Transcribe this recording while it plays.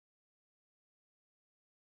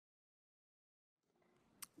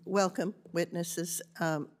Welcome, witnesses.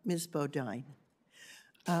 Ms. Bodine,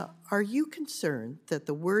 are you concerned that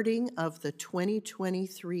the wording of the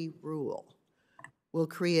 2023 rule will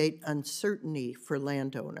create uncertainty for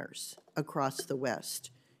landowners across the West,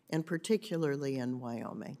 and particularly in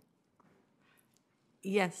Wyoming?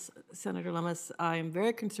 Yes, Senator Lummis, I'm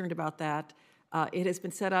very concerned about that. It has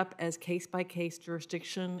been set up as case-by-case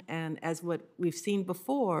jurisdiction, and as what we've seen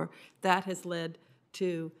before, that has led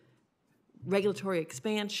to regulatory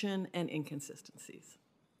expansion and inconsistencies.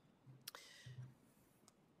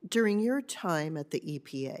 During your time at the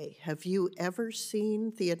EPA, have you ever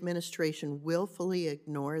seen the administration willfully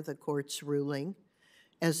ignore the court's ruling,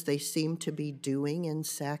 as they seem to be doing in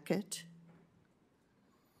Sackett?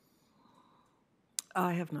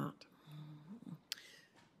 I have not.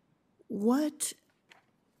 What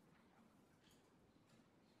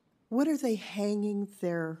are they hanging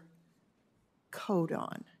their coat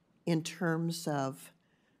on in terms of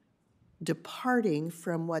departing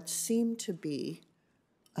from what seemed to be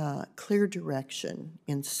clear direction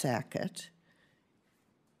in Sackett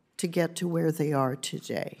to get to where they are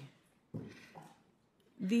today?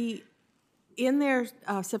 In their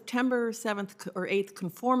September 7th or 8th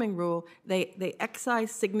conforming rule, they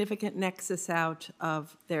excise significant nexus out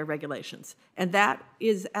of their regulations. And that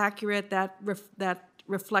is accurate. That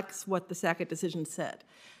reflects what the Sackett decision said.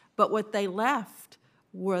 But what they left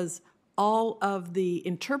was all of the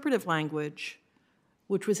interpretive language,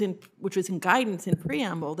 which was in guidance in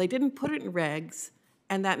preamble. They didn't put it in regs,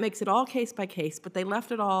 and that makes it all case by case, but they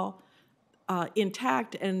left it all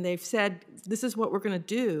intact, and they've said, this is what we're going to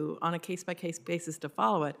do on a case-by-case basis to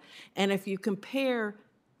follow it. And if you compare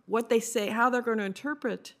what they say, how they're going to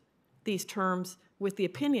interpret these terms with the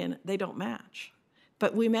opinion, they don't match.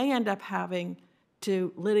 But we may end up having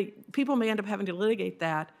to people may end up having to litigate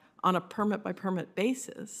that on a permit-by-permit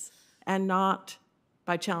basis and not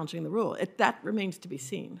by challenging the rule. That remains to be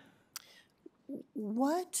seen.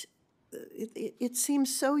 It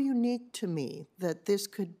seems so unique to me that this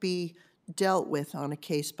could be dealt with on a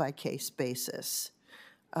case-by-case basis,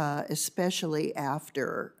 especially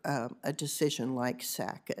after a decision like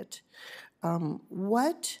Sackett.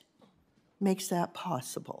 What makes that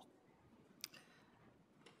possible?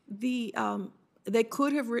 They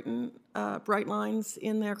could have written bright lines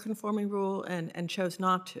in their conforming rule and chose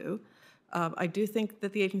not to. I do think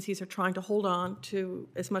that the agencies are trying to hold on to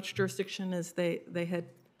as much jurisdiction as they had,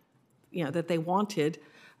 that they wanted.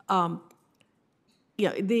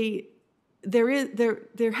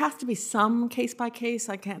 There has to be some case by case.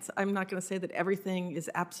 I'm not going to say that everything is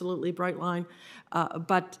absolutely bright line,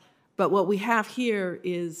 but what we have here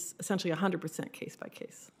is essentially 100% case by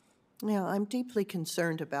case. Yeah, I'm deeply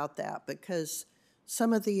concerned about that because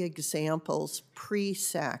some of the examples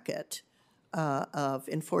pre-Sackett of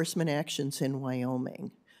enforcement actions in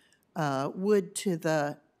Wyoming would, to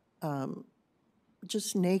the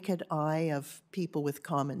just naked eye of people with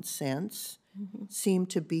common sense, seem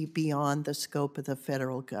to be beyond the scope of the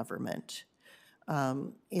federal government.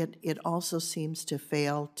 It also seems to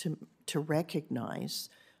fail to recognize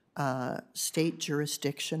state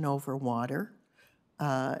jurisdiction over water,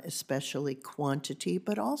 especially quantity,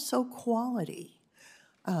 but also quality.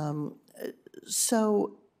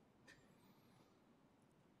 So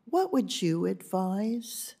what would you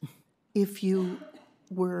advise if you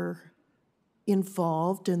were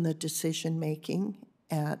involved in the decision-making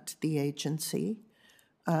at the agency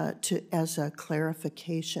as a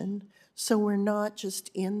clarification, so we're not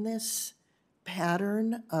just in this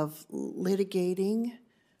pattern of litigating?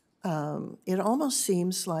 It almost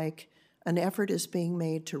seems like an effort is being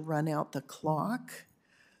made to run out the clock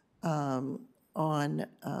on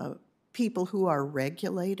people who are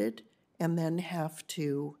regulated and then have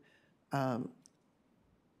to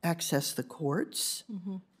access the courts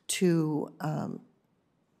to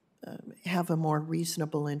have a more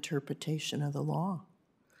reasonable interpretation of the law.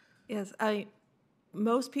 Yes,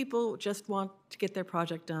 most people just want to get their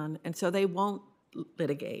project done, and so they won't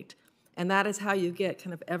litigate. And that is how you get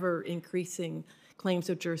kind of ever-increasing claims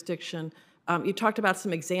of jurisdiction. You talked about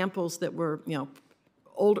some examples that were,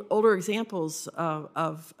 older examples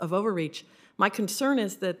of overreach. My concern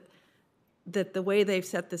is that the way they've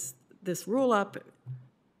set this rule up,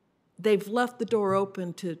 they've left the door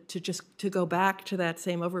open to go back to that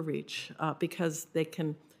same overreach because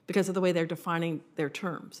of the way they're defining their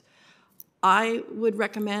terms. I would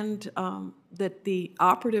recommend that the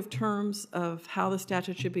operative terms of how the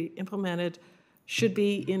statute should be implemented should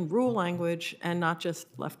be in rule language and not just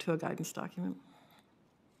left to a guidance document.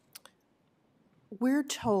 We're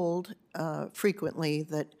told frequently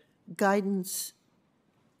that guidance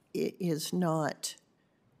is not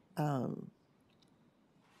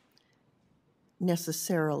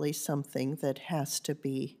necessarily something that has to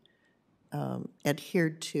be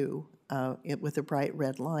adhered to with a bright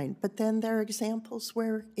red line. But then there are examples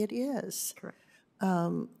where it is. Correct.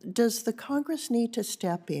 Does the Congress need to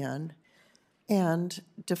step in and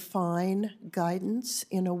define guidance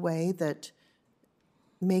in a way that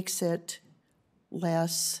makes it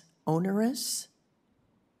less onerous?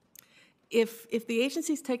 If the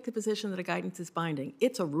agencies take the position that a guidance is binding,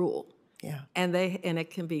 it's a rule. Yeah. And it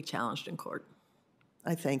can be challenged in court.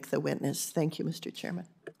 I thank the witness. Thank you, Mr. Chairman.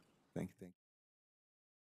 Thank you.